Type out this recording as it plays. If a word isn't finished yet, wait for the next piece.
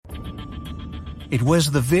It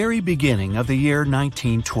was the very beginning of the year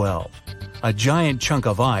 1912. A giant chunk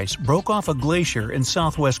of ice broke off a glacier in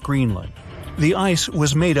southwest Greenland. The ice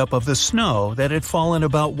was made up of the snow that had fallen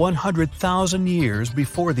about 100,000 years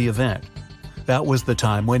before the event. That was the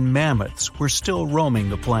time when mammoths were still roaming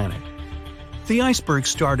the planet. The iceberg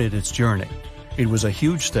started its journey. It was a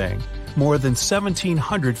huge thing, more than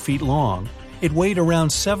 1,700 feet long. It weighed around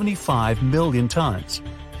 75 million tons.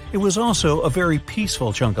 It was also a very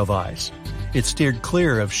peaceful chunk of ice. It steered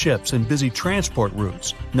clear of ships and busy transport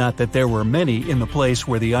routes, not that there were many in the place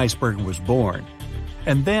where the iceberg was born.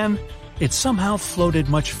 And then, it somehow floated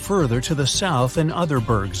much further to the south than other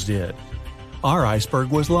bergs did. Our iceberg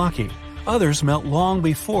was lucky. Others melt long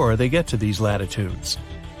before they get to these latitudes.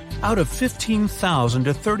 Out of 15,000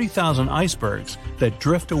 to 30,000 icebergs that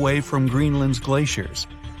drift away from Greenland's glaciers,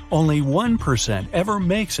 only 1% ever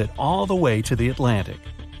makes it all the way to the Atlantic.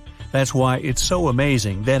 That's why it's so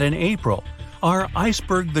amazing that in April, our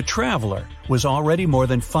iceberg the Traveler was already more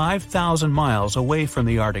than 5,000 miles away from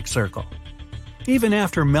the Arctic Circle. Even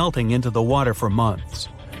after melting into the water for months,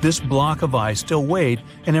 this block of ice still weighed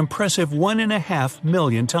an impressive 1.5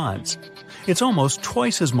 million tons. It's almost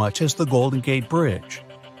twice as much as the Golden Gate Bridge.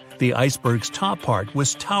 The iceberg's top part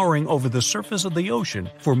was towering over the surface of the ocean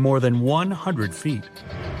for more than 100 feet.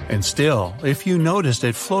 And still, if you noticed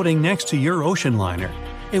it floating next to your ocean liner,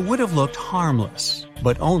 it would have looked harmless,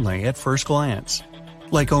 but only at first glance.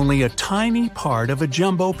 Like only a tiny part of a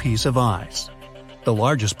jumbo piece of ice. The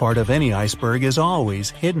largest part of any iceberg is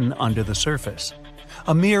always hidden under the surface.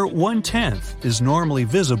 A mere 1/10 is normally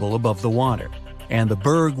visible above the water, and the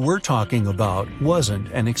berg we're talking about wasn't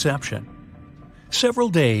an exception. Several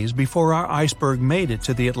days before our iceberg made it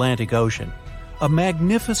to the Atlantic Ocean, a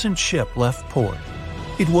magnificent ship left port.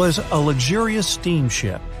 It was a luxurious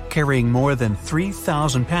steamship carrying more than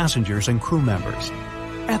 3,000 passengers and crew members.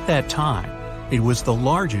 At that time, it was the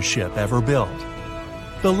largest ship ever built.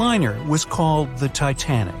 The liner was called the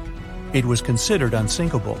Titanic. It was considered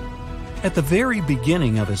unsinkable. At the very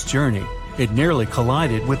beginning of its journey, it nearly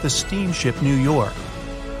collided with the steamship New York.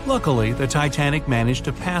 Luckily, the Titanic managed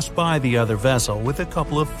to pass by the other vessel with a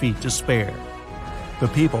couple of feet to spare. The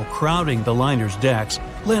people crowding the liner's decks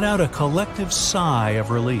let out a collective sigh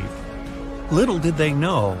of relief. Little did they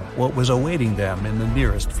know what was awaiting them in the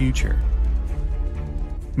nearest future.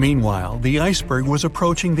 Meanwhile, the iceberg was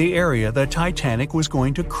approaching the area the Titanic was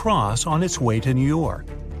going to cross on its way to New York.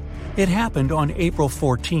 It happened on April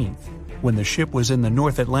 14th, when the ship was in the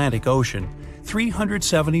North Atlantic Ocean,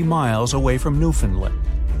 370 miles away from Newfoundland.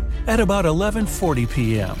 At about 11:40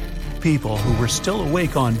 p.m., people who were still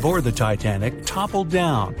awake on board the Titanic toppled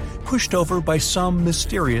down, pushed over by some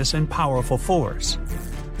mysterious and powerful force.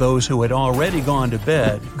 Those who had already gone to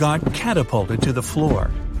bed got catapulted to the floor.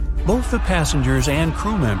 Both the passengers and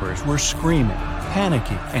crew members were screaming,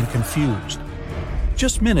 panicky, and confused.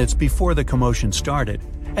 Just minutes before the commotion started,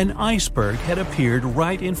 an iceberg had appeared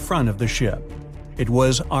right in front of the ship. It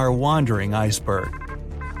was our wandering iceberg.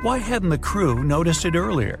 Why hadn't the crew noticed it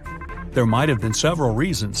earlier? There might have been several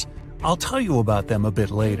reasons. I'll tell you about them a bit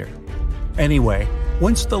later. Anyway,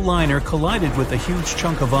 once the liner collided with a huge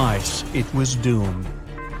chunk of ice, it was doomed.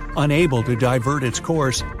 Unable to divert its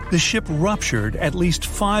course, the ship ruptured at least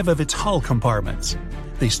 5 of its hull compartments.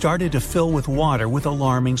 They started to fill with water with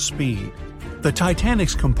alarming speed. The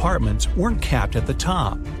Titanic's compartments weren't capped at the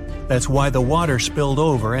top. That's why the water spilled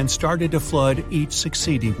over and started to flood each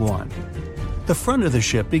succeeding one. The front of the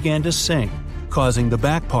ship began to sink, causing the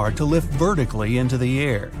back part to lift vertically into the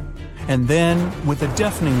air. And then, with a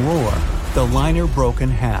deafening roar, the liner broke in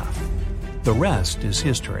half. The rest is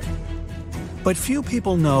history. But few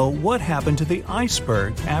people know what happened to the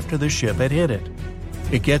iceberg after the ship had hit it.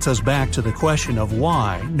 It gets us back to the question of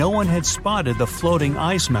why no one had spotted the floating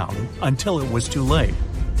ice mountain until it was too late.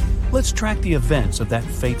 Let's track the events of that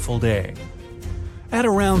fateful day. At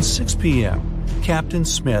around 6 p.m., Captain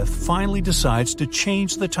Smith finally decides to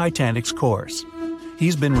change the Titanic's course.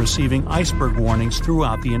 He's been receiving iceberg warnings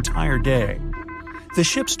throughout the entire day. The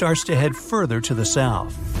ship starts to head further to the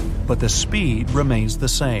south, but the speed remains the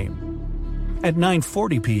same. At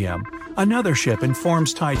 9:40 p.m., another ship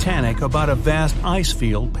informs Titanic about a vast ice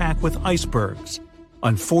field packed with icebergs.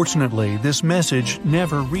 Unfortunately, this message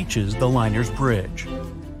never reaches the liner's bridge.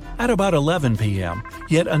 At about 11 p.m.,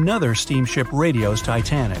 yet another steamship radios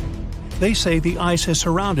Titanic. They say the ice has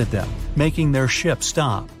surrounded them, making their ship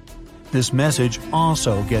stop. This message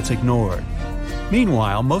also gets ignored.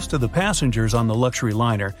 Meanwhile, most of the passengers on the luxury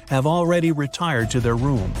liner have already retired to their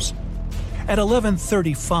rooms. At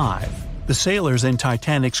 11:35, the sailors in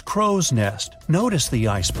Titanic's crow's nest notice the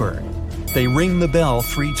iceberg. They ring the bell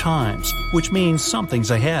 3 times, which means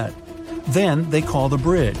something's ahead. Then they call the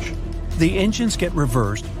bridge. The engines get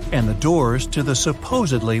reversed and the doors to the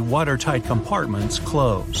supposedly watertight compartments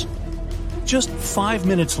close. Just 5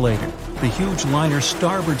 minutes later, the huge liner's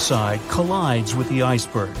starboard side collides with the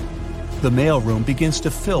iceberg. The mailroom begins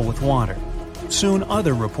to fill with water. Soon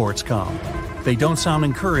other reports come. They don't sound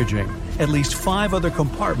encouraging. At least 5 other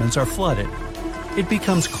compartments are flooded. It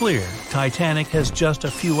becomes clear Titanic has just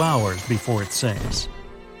a few hours before it sinks.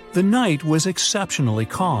 The night was exceptionally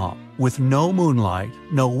calm, with no moonlight,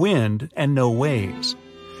 no wind, and no waves.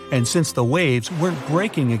 And since the waves weren't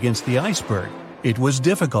breaking against the iceberg, it was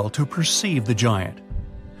difficult to perceive the giant.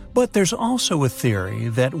 But there's also a theory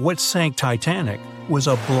that what sank Titanic was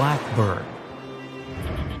a blackbird.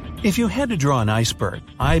 If you had to draw an iceberg,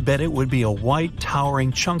 I bet it would be a white,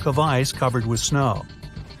 towering chunk of ice covered with snow.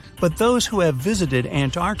 But those who have visited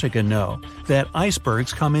Antarctica know that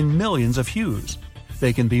icebergs come in millions of hues.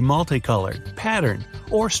 They can be multicolored, patterned,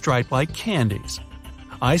 or striped like candies.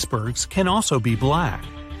 Icebergs can also be black.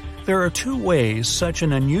 There are 2 ways such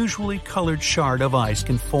an unusually colored shard of ice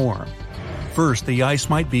can form. First, the ice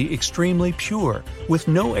might be extremely pure, with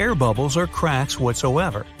no air bubbles or cracks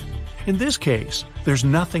whatsoever. In this case, there's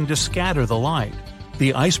nothing to scatter the light.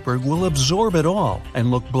 The iceberg will absorb it all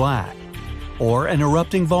and look black. Or an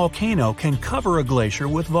erupting volcano can cover a glacier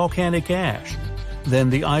with volcanic ash.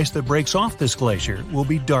 Then the ice that breaks off this glacier will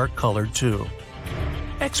be dark-colored too.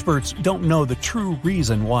 Experts don't know the true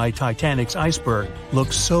reason why Titanic's iceberg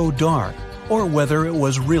looks so dark, or whether it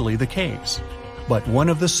was really the case. But one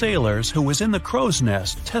of the sailors who was in the crow's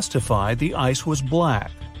nest testified the ice was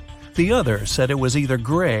black. The other said it was either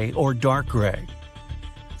gray or dark gray.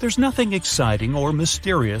 There's nothing exciting or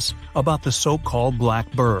mysterious about the so-called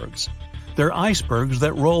black bergs. They're icebergs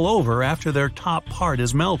that roll over after their top part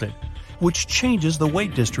is melted, which changes the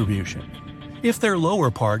weight distribution. If their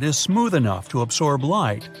lower part is smooth enough to absorb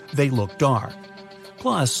light, they look dark.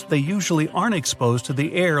 Plus, they usually aren't exposed to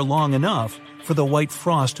the air long enough for the white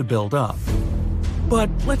frost to build up. But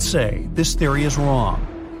let's say this theory is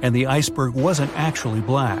wrong, and the iceberg wasn't actually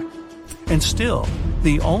black. And still,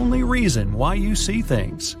 the only reason why you see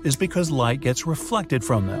things is because light gets reflected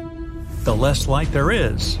from them. The less light there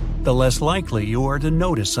is, the less likely you are to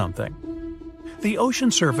notice something. The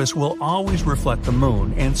ocean surface will always reflect the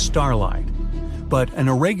moon and starlight, but an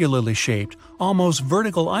irregularly shaped, almost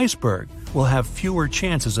vertical iceberg will have fewer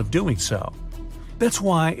chances of doing so. That's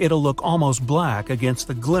why it'll look almost black against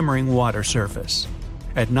the glimmering water surface.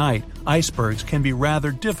 At night, icebergs can be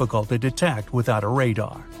rather difficult to detect without a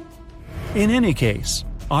radar. In any case,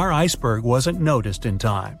 our iceberg wasn't noticed in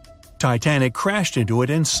time. Titanic crashed into it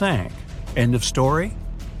and sank. End of story?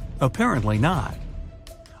 Apparently not.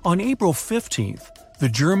 On April 15th, the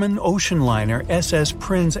German ocean liner SS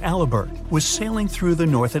Prinz Albert was sailing through the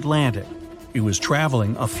North Atlantic. It was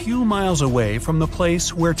traveling a few miles away from the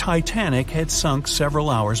place where Titanic had sunk several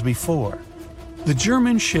hours before. The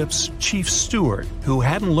German ship's chief steward, who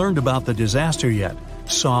hadn't learned about the disaster yet,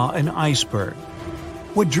 saw an iceberg.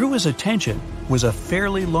 What drew his attention was a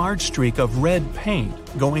fairly large streak of red paint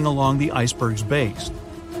going along the iceberg's base.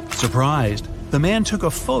 Surprised, the man took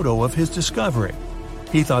a photo of his discovery.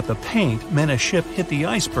 He thought the paint meant a ship hit the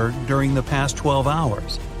iceberg during the past 12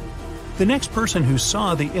 hours. The next person who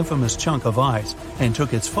saw the infamous chunk of ice and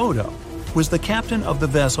took its photo was the captain of the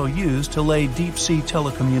vessel used to lay deep-sea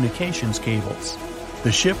telecommunications cables.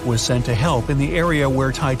 The ship was sent to help in the area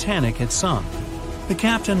where Titanic had sunk. The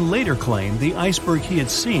captain later claimed the iceberg he had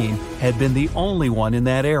seen had been the only one in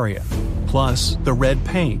that area. Plus, the red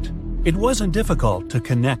paint. It wasn't difficult to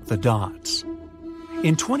connect the dots.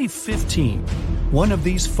 In 2015, one of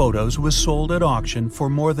these photos was sold at auction for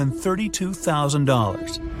more than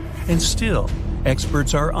 $32,000. And still,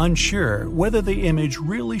 experts are unsure whether the image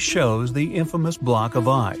really shows the infamous block of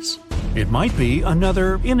ice. It might be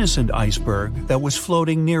another innocent iceberg that was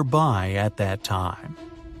floating nearby at that time.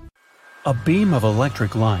 A beam of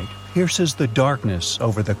electric light pierces the darkness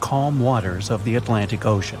over the calm waters of the Atlantic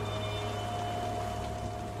Ocean.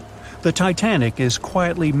 The Titanic is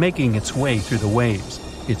quietly making its way through the waves,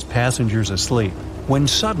 its passengers asleep, when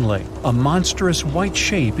suddenly a monstrous white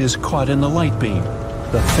shape is caught in the light beam.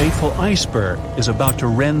 The fateful iceberg is about to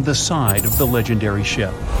rend the side of the legendary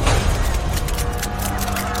ship.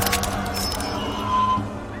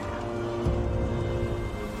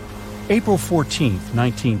 April 14,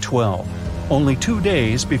 1912, only 2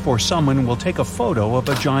 days before someone will take a photo of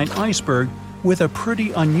a giant iceberg with a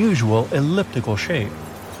pretty unusual elliptical shape.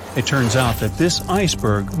 It turns out that this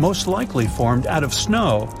iceberg most likely formed out of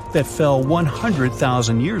snow that fell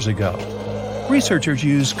 100,000 years ago. Researchers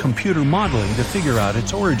used computer modeling to figure out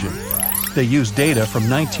its origin. They used data from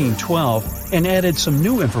 1912 and added some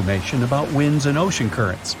new information about winds and ocean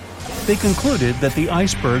currents. They concluded that the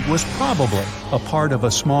iceberg was probably a part of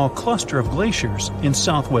a small cluster of glaciers in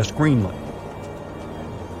southwest Greenland.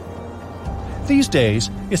 These days,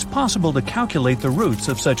 it's possible to calculate the routes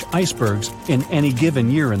of such icebergs in any given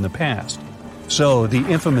year in the past. So the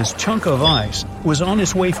infamous chunk of ice was on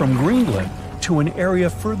its way from Greenland to an area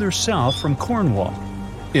further south from Cornwall.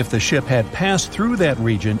 If the ship had passed through that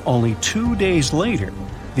region only 2 days later,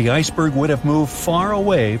 the iceberg would have moved far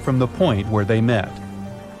away from the point where they met.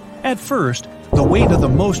 At first, the weight of the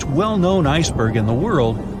most well-known iceberg in the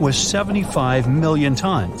world was 75 million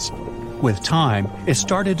tons. With time, it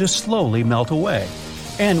started to slowly melt away.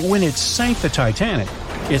 And when it sank the Titanic,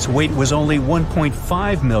 its weight was only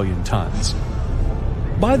 1.5 million tons.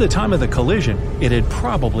 By the time of the collision, it had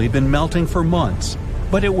probably been melting for months,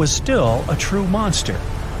 but it was still a true monster.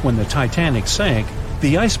 When the Titanic sank,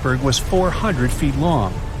 the iceberg was 400 feet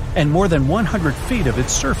long, and more than 100 feet of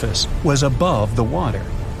its surface was above the water.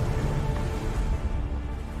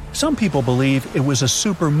 Some people believe it was a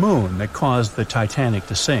supermoon that caused the Titanic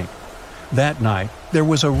to sink. That night, there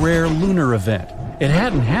was a rare lunar event. It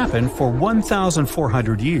hadn't happened for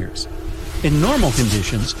 1,400 years. In normal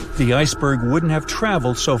conditions, the iceberg wouldn't have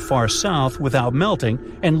traveled so far south without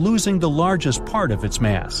melting and losing the largest part of its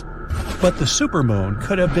mass. But the supermoon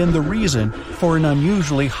could have been the reason for an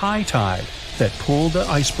unusually high tide that pulled the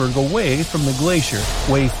iceberg away from the glacier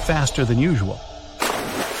way faster than usual.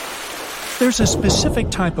 There's a specific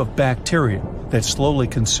type of bacteria that slowly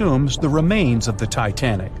consumes the remains of the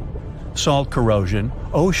Titanic. Salt corrosion,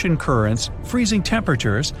 ocean currents, freezing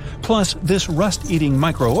temperatures, plus this rust-eating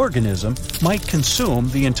microorganism might consume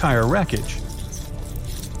the entire wreckage.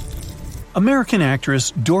 American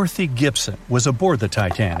actress Dorothy Gibson was aboard the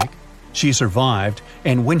Titanic. She survived,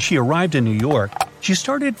 and when she arrived in New York, she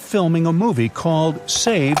started filming a movie called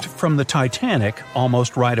Saved from the Titanic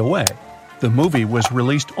almost right away. The movie was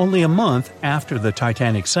released only a month after the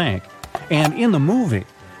Titanic sank, and in the movie,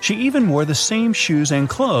 she even wore the same shoes and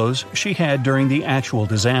clothes she had during the actual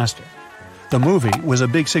disaster. The movie was a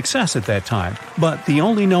big success at that time, but the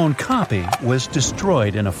only known copy was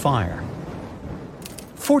destroyed in a fire.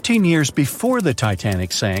 14 years before the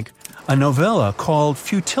Titanic sank, a novella called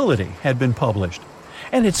Futility had been published,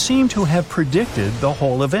 and it seemed to have predicted the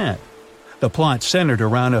whole event. The plot centered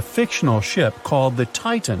around a fictional ship called the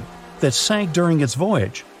Titan that sank during its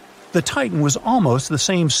voyage. The Titan was almost the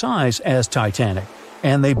same size as Titanic,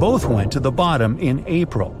 and they both went to the bottom in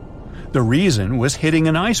April. The reason was hitting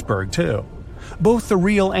an iceberg, too. Both the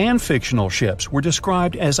real and fictional ships were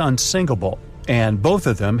described as unsinkable, and both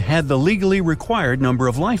of them had the legally required number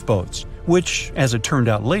of lifeboats, which, as it turned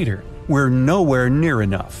out later, were nowhere near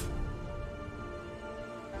enough.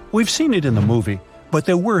 We've seen it in the movie, but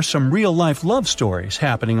there were some real-life love stories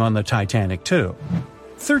happening on the Titanic, too.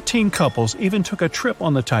 13 couples even took a trip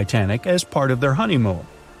on the Titanic as part of their honeymoon.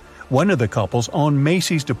 One of the couples owned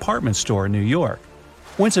Macy's department store in New York.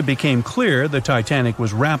 Once it became clear the Titanic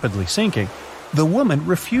was rapidly sinking, the woman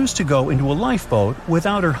refused to go into a lifeboat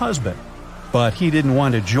without her husband. But he didn't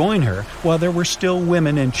want to join her while there were still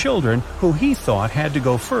women and children who he thought had to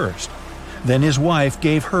go first. Then his wife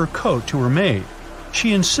gave her coat to her maid.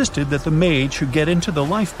 She insisted that the maid should get into the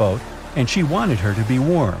lifeboat, and she wanted her to be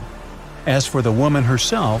warm. As for the woman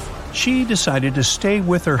herself, she decided to stay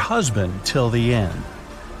with her husband till the end.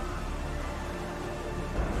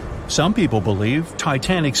 Some people believe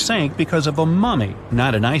Titanic sank because of a mummy,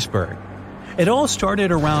 not an iceberg. It all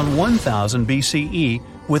started around 1000 BCE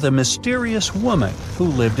with a mysterious woman who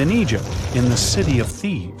lived in Egypt, in the City of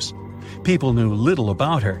Thieves. People knew little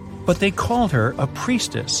about her, but they called her a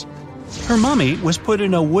priestess. Her mummy was put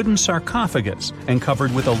in a wooden sarcophagus and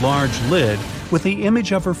covered with a large lid with the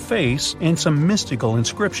image of her face and some mystical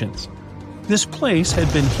inscriptions. This place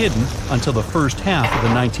had been hidden until the first half of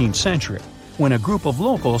the 19th century, when a group of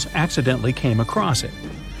locals accidentally came across it.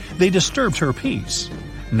 They disturbed her peace.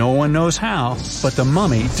 No one knows how, but the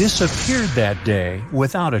mummy disappeared that day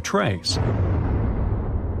without a trace.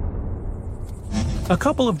 A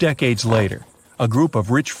couple of decades later, a group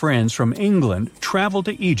of rich friends from England traveled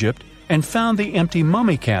to Egypt and found the empty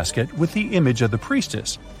mummy casket with the image of the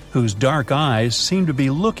priestess, whose dark eyes seemed to be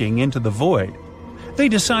looking into the void. They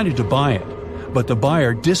decided to buy it, but the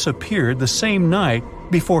buyer disappeared the same night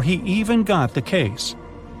before he even got the case.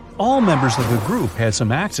 All members of the group had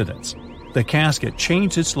some accidents. The casket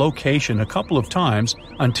changed its location a couple of times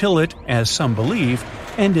until it, as some believe,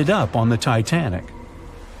 ended up on the Titanic.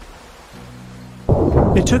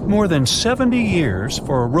 It took more than 70 years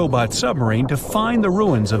for a robot submarine to find the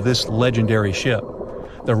ruins of this legendary ship.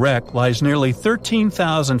 The wreck lies nearly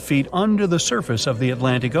 13,000 feet under the surface of the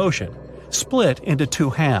Atlantic Ocean, split into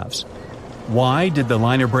two halves. Why did the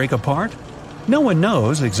liner break apart? No one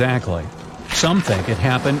knows exactly. Some think it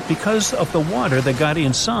happened because of the water that got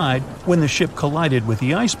inside when the ship collided with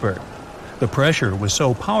the iceberg. The pressure was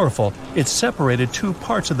so powerful it separated two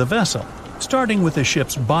parts of the vessel, starting with the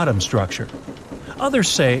ship's bottom structure. Others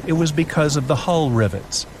say it was because of the hull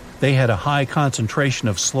rivets. They had a high concentration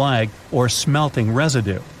of slag or smelting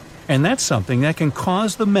residue, and that's something that can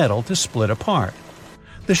cause the metal to split apart.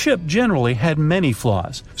 The ship generally had many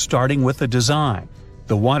flaws, starting with the design.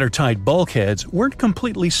 The watertight bulkheads weren't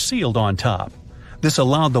completely sealed on top. This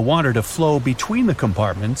allowed the water to flow between the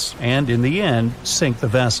compartments and, in the end, sink the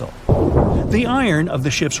vessel. The iron of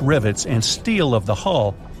the ship's rivets and steel of the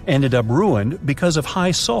hull ended up ruined because of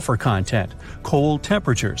high sulfur content, cold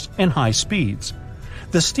temperatures, and high speeds.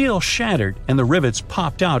 The steel shattered and the rivets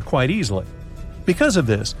popped out quite easily. Because of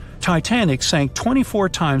this, Titanic sank 24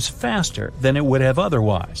 times faster than it would have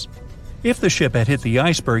otherwise. If the ship had hit the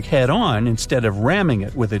iceberg head-on instead of ramming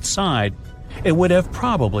it with its side, it would have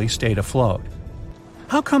probably stayed afloat.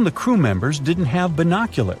 How come the crew members didn't have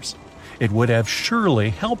binoculars? It would have surely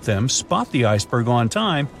helped them spot the iceberg on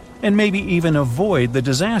time and maybe even avoid the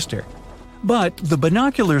disaster. But the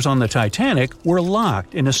binoculars on the Titanic were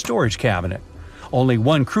locked in a storage cabinet. Only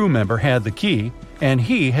one crew member had the key, and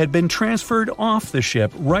he had been transferred off the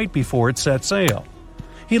ship right before it set sail.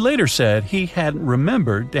 He later said he hadn't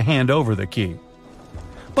remembered to hand over the key.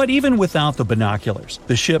 But even without the binoculars,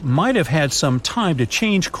 the ship might have had some time to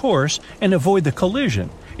change course and avoid the collision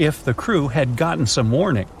if the crew had gotten some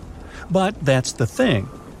warning. But that's the thing,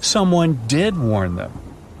 someone did warn them.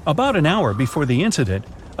 About an hour before the incident,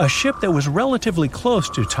 a ship that was relatively close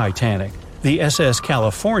to Titanic, the SS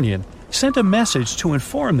Californian, sent a message to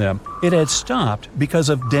inform them it had stopped because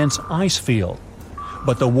of dense ice field.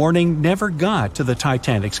 But the warning never got to the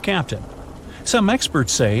Titanic's captain. Some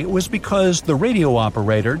experts say it was because the radio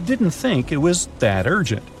operator didn't think it was that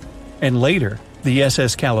urgent. And later, the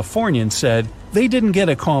SS Californian said they didn't get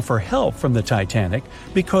a call for help from the Titanic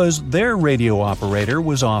because their radio operator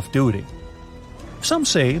was off duty. Some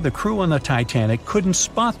say the crew on the Titanic couldn't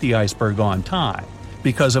spot the iceberg on time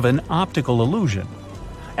because of an optical illusion.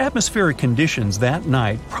 Atmospheric conditions that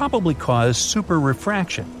night probably caused super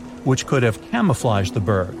refraction, which could have camouflaged the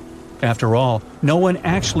berg. After all, no one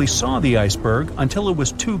actually saw the iceberg until it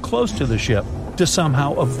was too close to the ship to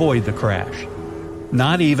somehow avoid the crash.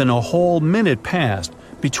 Not even a whole minute passed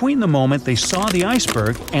between the moment they saw the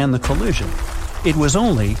iceberg and the collision. It was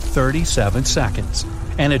only 37 seconds,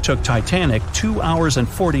 and it took Titanic 2 hours and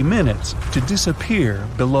 40 minutes to disappear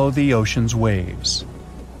below the ocean's waves.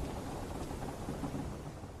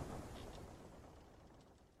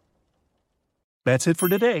 That's it for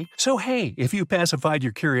today. So hey, if you pacified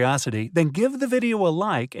your curiosity, then give the video a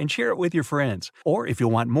like and share it with your friends. Or if you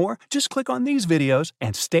want more, just click on these videos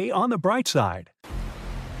and stay on the bright side.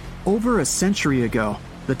 Over a century ago,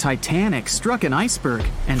 the Titanic struck an iceberg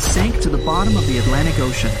and sank to the bottom of the Atlantic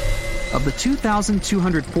Ocean. Of the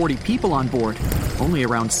 2,240 people on board, only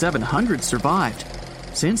around 700 survived.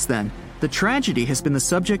 Since then, the tragedy has been the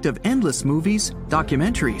subject of endless movies,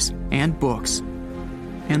 documentaries, and books.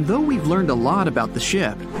 And though we've learned a lot about the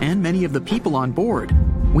ship and many of the people on board,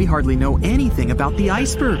 we hardly know anything about the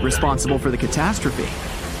iceberg responsible for the catastrophe,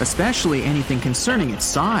 especially anything concerning its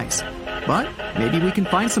size. But maybe we can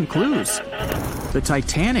find some clues. The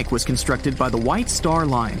Titanic was constructed by the White Star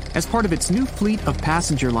Line as part of its new fleet of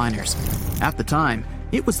passenger liners. At the time,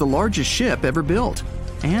 it was the largest ship ever built,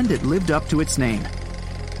 and it lived up to its name.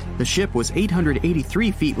 The ship was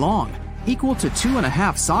 883 feet long, equal to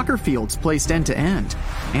 2.5 soccer fields placed end to end,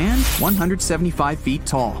 and 175 feet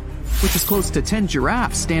tall, which is close to 10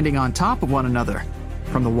 giraffes standing on top of one another.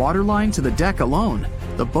 From the waterline to the deck alone,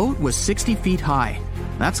 the boat was 60 feet high.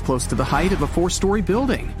 That's close to the height of a 4-story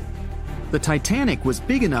building. The Titanic was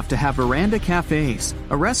big enough to have veranda cafes,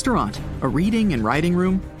 a restaurant, a reading and writing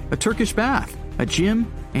room, a Turkish bath, a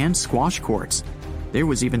gym, and squash courts. There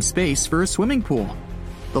was even space for a swimming pool.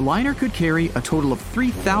 The liner could carry a total of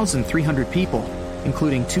 3,300 people,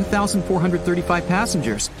 including 2,435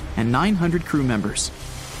 passengers and 900 crew members.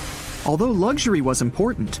 Although luxury was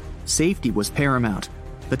important, safety was paramount.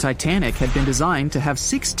 The Titanic had been designed to have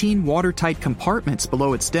 16 watertight compartments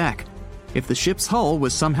below its deck. If the ship's hull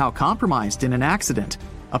was somehow compromised in an accident,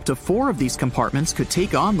 up to 4 of these compartments could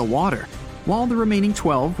take on the water, while the remaining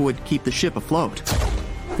 12 would keep the ship afloat.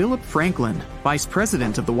 Philip Franklin, vice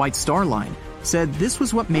president of the White Star Line, said this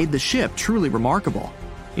was what made the ship truly remarkable.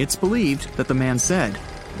 It's believed that the man said,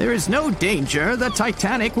 "There is no danger the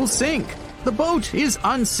Titanic will sink. The boat is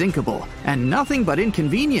unsinkable, and nothing but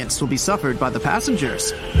inconvenience will be suffered by the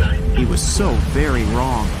passengers. He was so very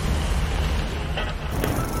wrong.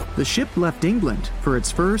 The ship left England for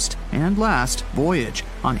its first and last voyage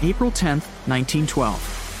on April 10,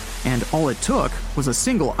 1912. And all it took was a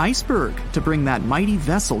single iceberg to bring that mighty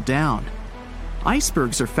vessel down.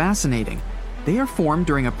 Icebergs are fascinating. They are formed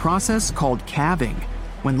during a process called calving,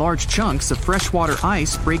 when large chunks of freshwater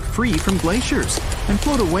ice break free from glaciers and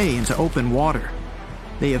float away into open water.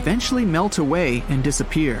 They eventually melt away and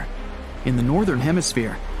disappear. In the northern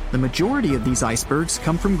hemisphere, the majority of these icebergs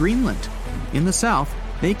come from Greenland. In the south,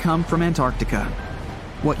 they come from Antarctica.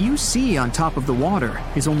 What you see on top of the water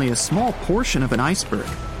is only a small portion of an iceberg.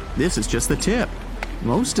 This is just the tip.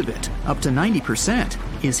 Most of it, up to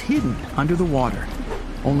 90%, is hidden under the water.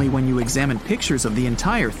 Only when you examine pictures of the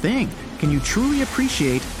entire thing can you truly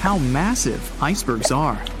appreciate how massive icebergs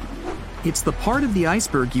are. It's the part of the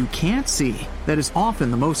iceberg you can't see that is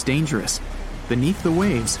often the most dangerous. Beneath the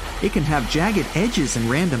waves, it can have jagged edges in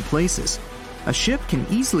random places. A ship can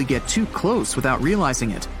easily get too close without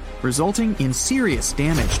realizing it, resulting in serious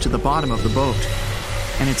damage to the bottom of the boat.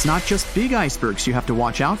 And it's not just big icebergs you have to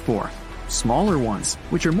watch out for. Smaller ones,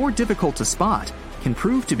 which are more difficult to spot, can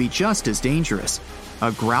prove to be just as dangerous.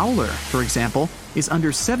 A growler, for example, is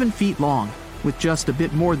under 7 feet long, with just a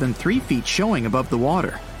bit more than 3 feet showing above the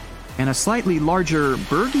water. And a slightly larger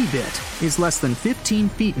bergy bit is less than 15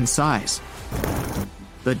 feet in size.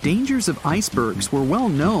 The dangers of icebergs were well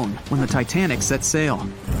known when the Titanic set sail.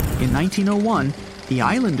 In 1901, the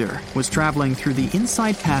Islander was traveling through the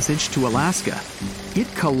inside passage to Alaska. It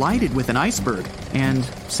collided with an iceberg and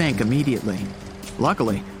sank immediately.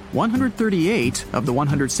 Luckily, 138 of the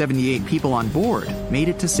 178 people on board made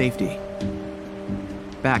it to safety.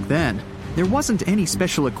 Back then, there wasn't any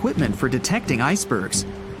special equipment for detecting icebergs.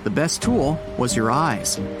 The best tool was your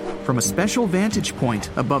eyes. From a special vantage point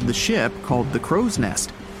above the ship called the crow's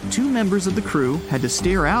nest, 2 members of the crew had to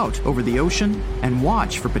stare out over the ocean and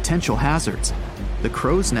watch for potential hazards. The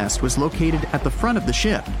crow's nest was located at the front of the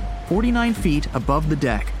ship, 49 feet above the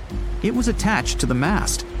deck. It was attached to the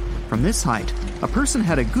mast. From this height, a person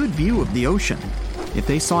had a good view of the ocean. If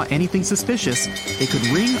they saw anything suspicious, they could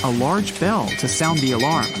ring a large bell to sound the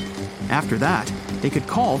alarm. After that, they could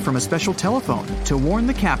call from a special telephone to warn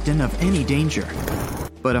the captain of any danger.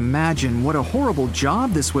 But imagine what a horrible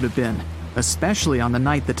job this would have been, especially on the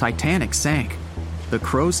night the Titanic sank. The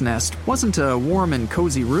crow's nest wasn't a warm and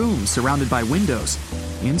cozy room surrounded by windows.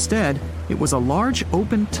 Instead, it was a large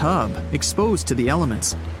open tub exposed to the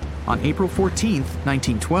elements. On April 14,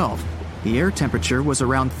 1912, the air temperature was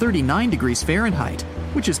around 39 degrees Fahrenheit,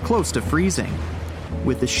 which is close to freezing.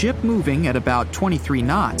 With the ship moving at about 23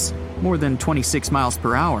 knots, more than 26 miles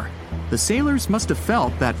per hour, the sailors must have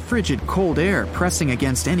felt that frigid cold air pressing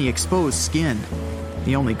against any exposed skin.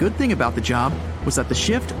 The only good thing about the job was that the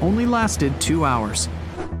shift only lasted 2 hours.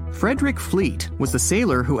 Frederick Fleet was the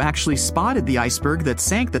sailor who actually spotted the iceberg that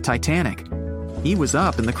sank the Titanic. He was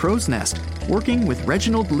up in the crow's nest, working with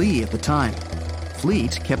Reginald Lee at the time.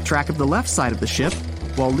 Fleet kept track of the left side of the ship,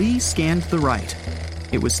 while Lee scanned the right.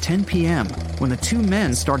 It was 10 p.m. when the 2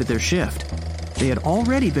 men started their shift. They had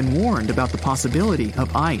already been warned about the possibility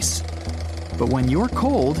of ice. But when you're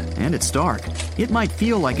cold and it's dark, it might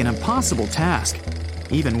feel like an impossible task.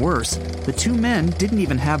 Even worse, the 2 men didn't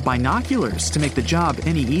even have binoculars to make the job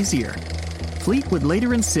any easier. Fleet would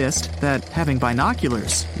later insist that having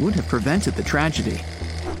binoculars would have prevented the tragedy.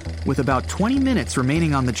 With about 20 minutes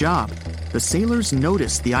remaining on the job, the sailors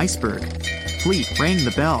noticed the iceberg. Fleet rang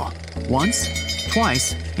the bell, once,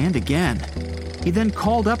 twice, and again. He then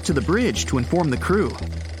called up to the bridge to inform the crew.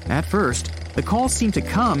 At first, the call seemed to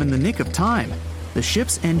come in the nick of time. The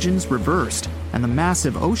ship's engines reversed, and the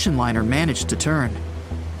massive ocean liner managed to turn.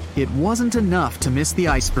 It wasn't enough to miss the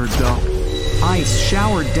iceberg, though. Ice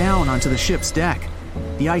showered down onto the ship's deck.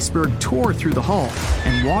 The iceberg tore through the hull,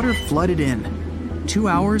 and water flooded in. 2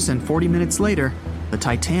 hours and 40 minutes later, the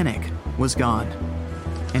Titanic was gone.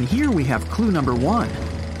 And here we have clue number 1.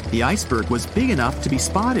 The iceberg was big enough to be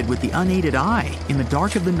spotted with the unaided eye in the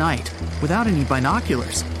dark of the night without any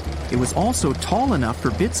binoculars. It was also tall enough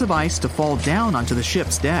for bits of ice to fall down onto the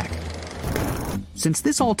ship's deck. Since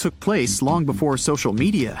this all took place long before social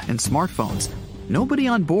media and smartphones, nobody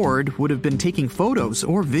on board would have been taking photos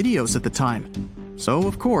or videos at the time. So,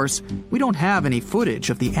 of course, we don't have any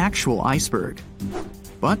footage of the actual iceberg.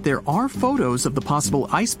 But there are photos of the possible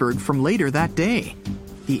iceberg from later that day.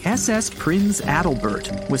 The SS Prinz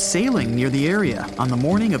Adalbert was sailing near the area on the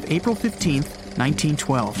morning of April 15,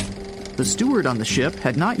 1912. The steward on the ship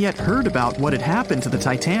had not yet heard about what had happened to the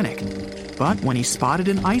Titanic. But when he spotted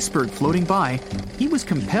an iceberg floating by, he was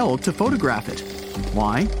compelled to photograph it.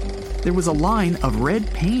 Why? There was a line of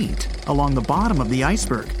red paint along the bottom of the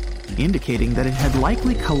iceberg, indicating that it had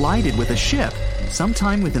likely collided with a ship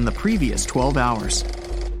sometime within the previous 12 hours.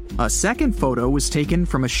 A second photo was taken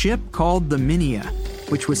from a ship called the Minia,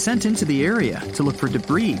 which was sent into the area to look for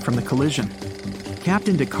debris from the collision.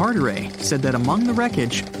 Captain de Carteret said that among the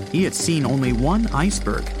wreckage, he had seen only one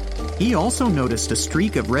iceberg. He also noticed a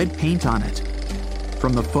streak of red paint on it.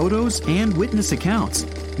 From the photos and witness accounts,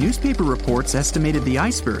 newspaper reports estimated the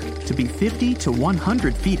iceberg to be 50 to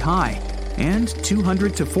 100 feet high and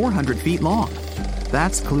 200 to 400 feet long.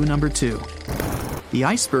 That's clue number 2. The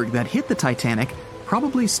iceberg that hit the Titanic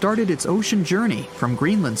probably started its ocean journey from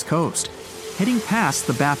Greenland's coast, heading past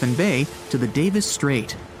the Baffin Bay to the Davis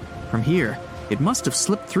Strait. From here, it must have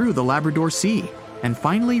slipped through the Labrador Sea and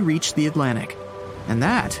finally reached the Atlantic. And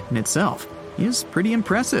that, in itself, is pretty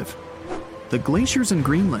impressive. The glaciers in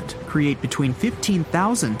Greenland create between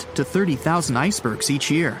 15,000 to 30,000 icebergs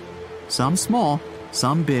each year. Some small,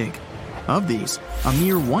 some big. Of these, a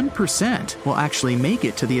mere 1% will actually make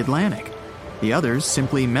it to the Atlantic. The others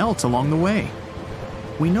simply melt along the way.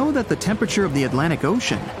 We know that the temperature of the Atlantic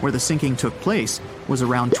Ocean, where the sinking took place, was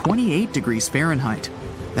around 28 degrees Fahrenheit.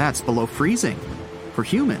 That's below freezing. For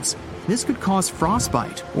humans, this could cause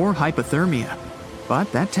frostbite or hypothermia.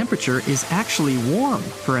 But that temperature is actually warm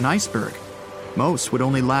for an iceberg. Most would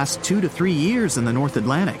only last 2 to 3 years in the North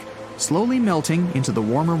Atlantic, slowly melting into the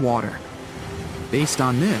warmer water. Based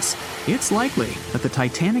on this, it's likely that the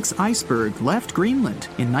Titanic's iceberg left Greenland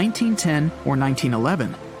in 1910 or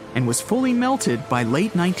 1911 and was fully melted by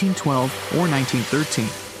late 1912 or 1913.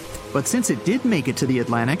 But since it did make it to the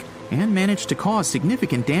Atlantic and managed to cause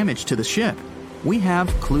significant damage to the ship, we have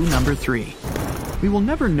clue number 3. We will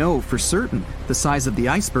never know for certain the size of the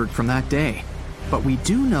iceberg from that day, but we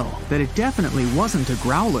do know that it definitely wasn't a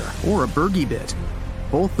growler or a bergy bit.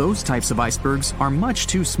 Both those types of icebergs are much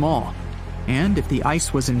too small. And if the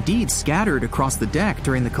ice was indeed scattered across the deck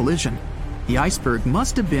during the collision, the iceberg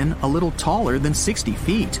must have been a little taller than 60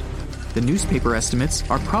 feet. The newspaper estimates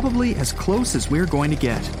are probably as close as we're going to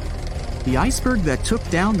get. The iceberg that took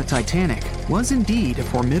down the Titanic was indeed a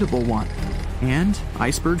formidable one. And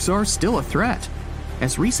icebergs are still a threat.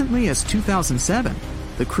 As recently as 2007,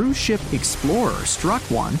 the cruise ship Explorer struck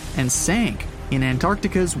one and sank in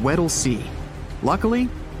Antarctica's Weddell Sea. Luckily,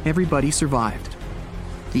 everybody survived.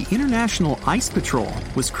 The International Ice Patrol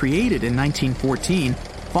was created in 1914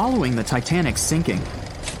 following the Titanic's sinking.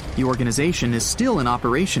 The organization is still in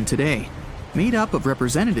operation today, made up of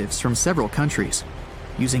representatives from several countries.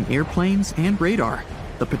 Using airplanes and radar,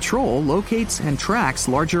 the patrol locates and tracks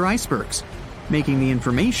larger icebergs, making the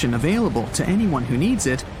information available to anyone who needs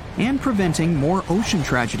it and preventing more ocean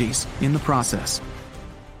tragedies in the process.